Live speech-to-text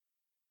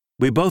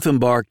We both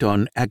embarked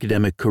on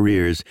academic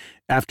careers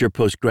after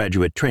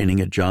postgraduate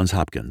training at Johns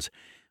Hopkins,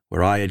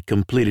 where I had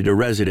completed a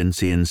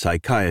residency in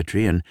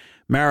psychiatry and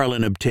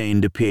Marilyn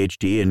obtained a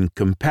PhD in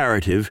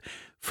comparative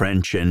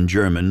French and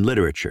German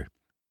literature.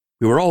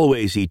 We were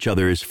always each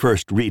other's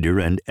first reader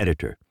and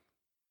editor.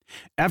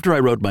 After I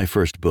wrote my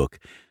first book,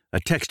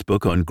 a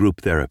textbook on group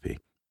therapy,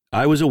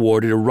 I was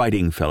awarded a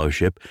writing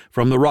fellowship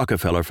from the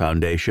Rockefeller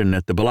Foundation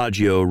at the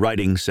Bellagio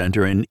Writing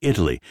Center in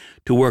Italy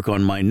to work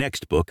on my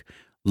next book,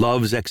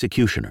 Love's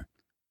Executioner.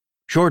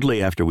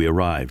 Shortly after we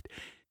arrived,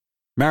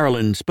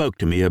 Marilyn spoke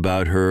to me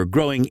about her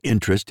growing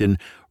interest in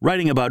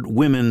writing about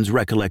women's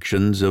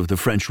recollections of the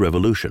French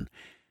Revolution,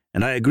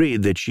 and I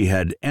agreed that she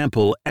had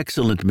ample,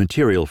 excellent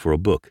material for a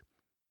book.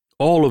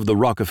 All of the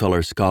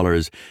Rockefeller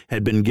scholars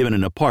had been given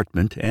an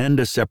apartment and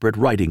a separate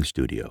writing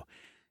studio,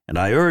 and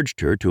I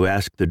urged her to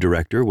ask the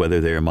director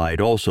whether there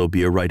might also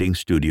be a writing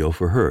studio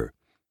for her.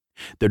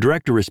 The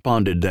director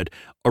responded that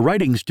a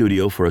writing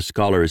studio for a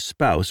scholar's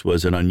spouse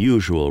was an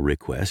unusual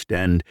request,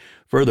 and,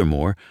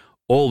 furthermore,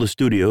 all the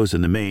studios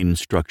in the main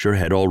structure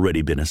had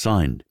already been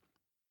assigned.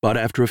 But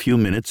after a few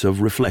minutes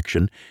of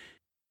reflection,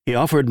 he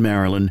offered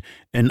Marilyn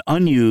an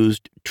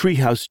unused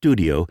treehouse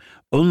studio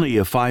only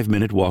a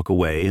 5-minute walk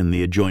away in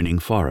the adjoining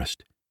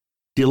forest.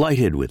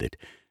 Delighted with it,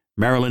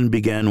 Marilyn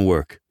began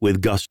work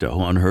with gusto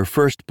on her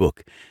first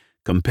book,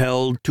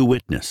 Compelled to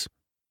Witness,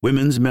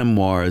 Women's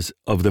Memoirs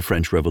of the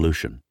French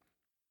Revolution.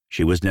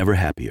 She was never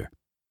happier.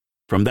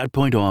 From that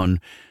point on,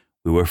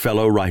 we were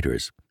fellow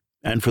writers,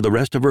 and for the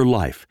rest of her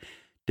life,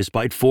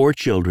 despite 4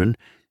 children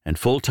and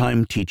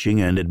full-time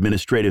teaching and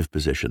administrative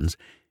positions,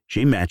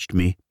 she matched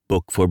me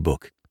book for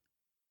book.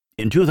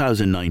 In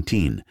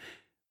 2019,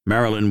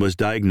 Marilyn was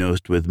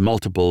diagnosed with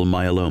multiple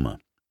myeloma,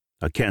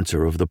 a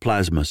cancer of the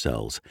plasma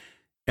cells,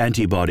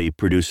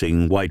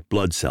 antibody-producing white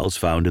blood cells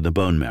found in the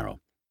bone marrow.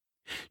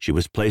 She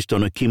was placed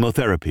on a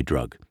chemotherapy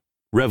drug,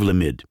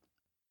 Revlimid,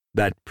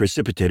 that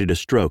precipitated a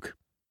stroke,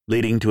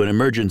 leading to an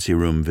emergency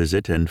room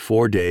visit and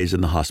 4 days in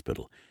the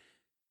hospital.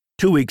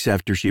 2 weeks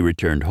after she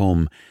returned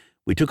home,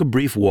 we took a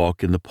brief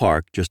walk in the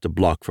park just a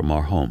block from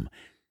our home,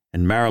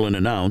 and Marilyn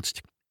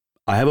announced,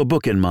 "I have a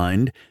book in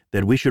mind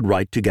that we should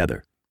write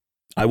together.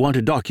 I want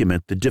to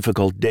document the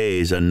difficult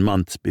days and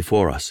months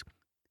before us.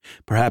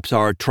 Perhaps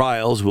our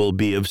trials will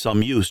be of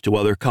some use to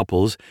other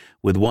couples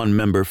with one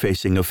member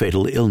facing a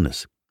fatal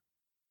illness."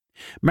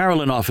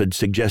 Marilyn often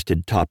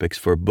suggested topics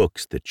for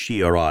books that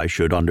she or I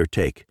should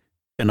undertake,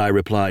 and I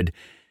replied,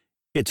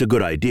 "It's a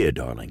good idea,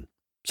 darling,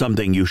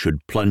 something you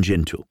should plunge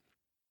into.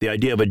 The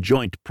idea of a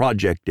joint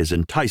project is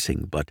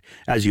enticing, but,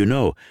 as you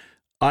know,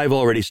 I've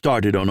already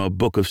started on a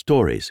book of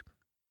stories."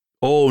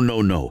 "Oh,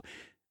 no,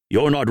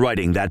 you're not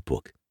writing that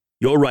book.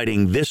 You're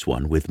writing this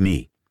one with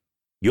me.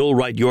 You'll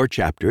write your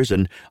chapters,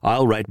 and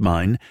I'll write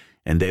mine,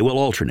 and they will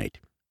alternate.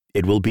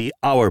 It will be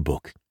our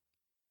book.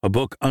 A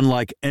book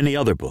unlike any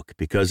other book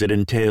because it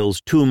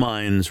entails 2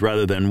 minds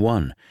rather than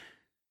one.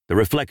 The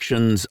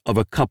reflections of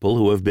a couple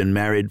who have been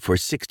married for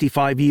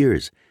 65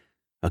 years,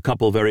 a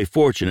couple very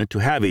fortunate to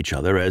have each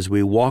other as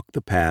we walk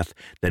the path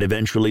that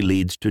eventually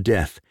leads to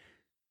death.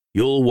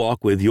 You'll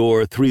walk with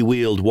your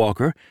 3-wheeled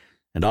walker,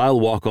 and I'll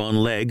walk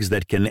on legs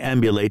that can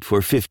ambulate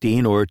for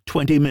 15 or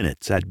 20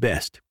 minutes at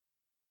best."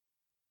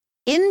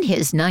 In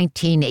his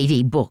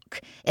 1980 book,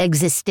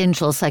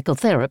 Existential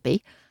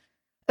Psychotherapy,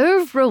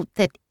 Irv wrote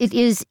that it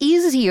is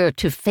easier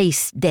to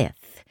face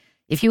death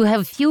if you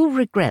have few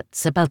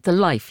regrets about the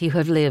life you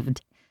have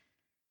lived.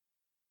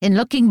 In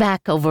looking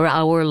back over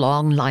our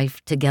long life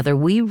together,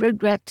 we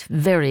regret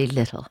very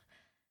little.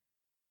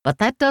 But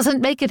that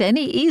doesn't make it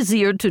any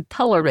easier to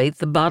tolerate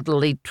the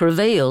bodily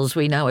travails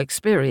we now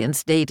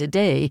experience day to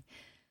day.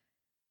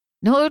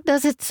 Nor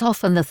does it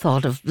soften the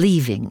thought of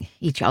leaving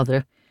each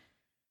other.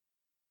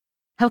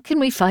 How can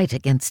we fight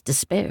against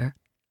despair?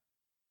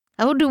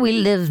 How do we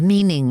live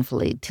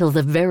meaningfully till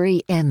the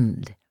very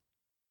end?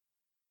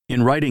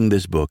 In writing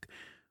this book,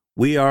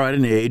 we are at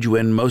an age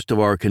when most of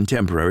our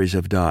contemporaries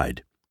have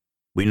died.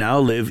 We now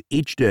live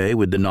each day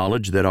with the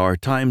knowledge that our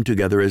time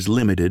together is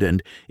limited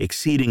and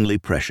exceedingly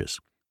precious.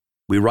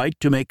 We write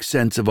to make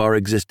sense of our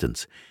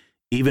existence,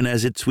 even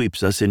as it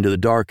sweeps us into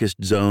the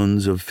darkest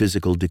zones of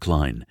physical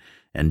decline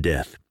and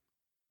death.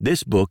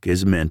 This book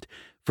is meant,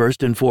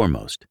 first and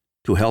foremost,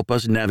 to help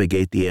us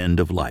navigate the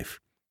end of life.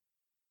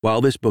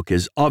 While this book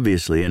is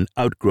obviously an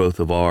outgrowth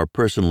of our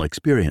personal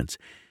experience,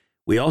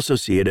 we also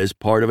see it as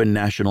part of a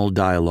national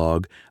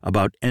dialogue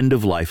about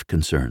end-of-life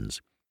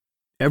concerns.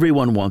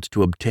 Everyone wants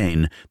to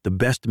obtain the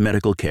best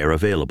medical care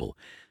available,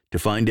 to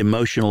find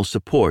emotional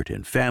support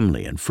in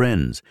family and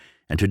friends,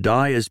 and to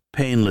die as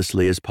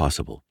painlessly as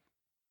possible.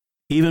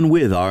 Even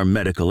with our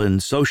medical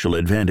and social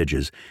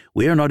advantages,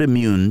 we are not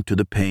immune to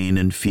the pain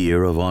and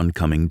fear of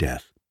oncoming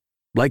death.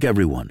 Like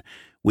everyone,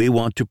 we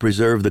want to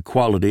preserve the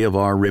quality of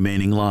our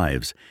remaining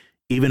lives,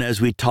 even as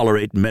we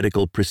tolerate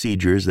medical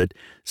procedures that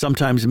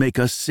sometimes make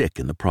us sick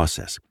in the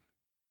process.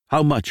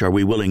 How much are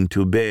we willing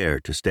to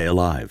bear to stay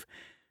alive?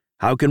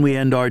 How can we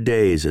end our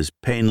days as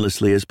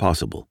painlessly as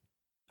possible?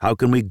 How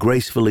can we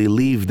gracefully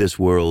leave this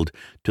world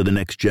to the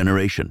next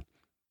generation?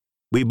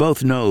 We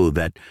both know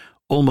that,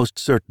 almost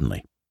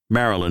certainly,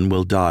 Marilyn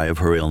will die of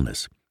her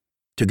illness.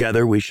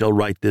 Together we shall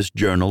write this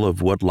journal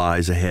of what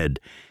lies ahead,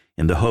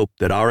 in the hope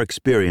that our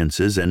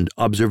experiences and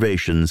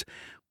observations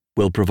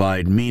will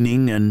provide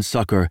meaning and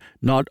succor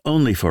not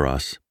only for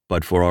us,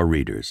 but for our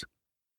readers.